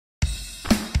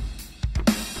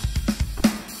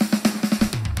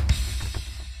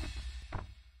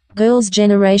Girls'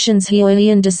 Generation's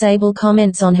Hyoyeon disable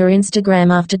comments on her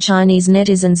Instagram after Chinese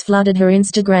netizens flooded her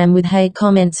Instagram with hate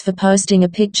comments for posting a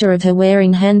picture of her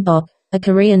wearing hanbok, a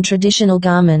Korean traditional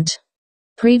garment.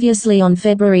 Previously on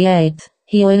February 8,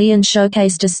 Hyoyeon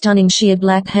showcased a stunning sheer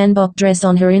black hanbok dress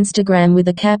on her Instagram with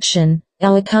a caption,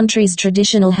 "Our country's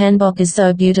traditional hanbok is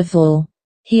so beautiful."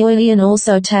 Hyoyeon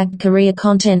also tagged Korea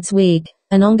Contents Week,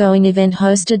 an ongoing event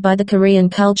hosted by the Korean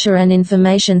Culture and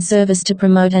Information Service to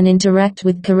promote and interact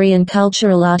with Korean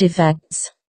cultural artifacts.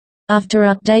 After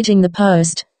updating the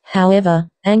post, however,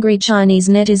 angry Chinese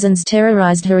netizens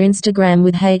terrorized her Instagram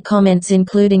with hate comments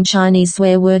including Chinese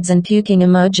swear words and puking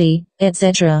emoji,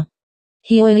 etc.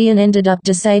 Hyoyeon ended up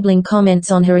disabling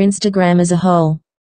comments on her Instagram as a whole.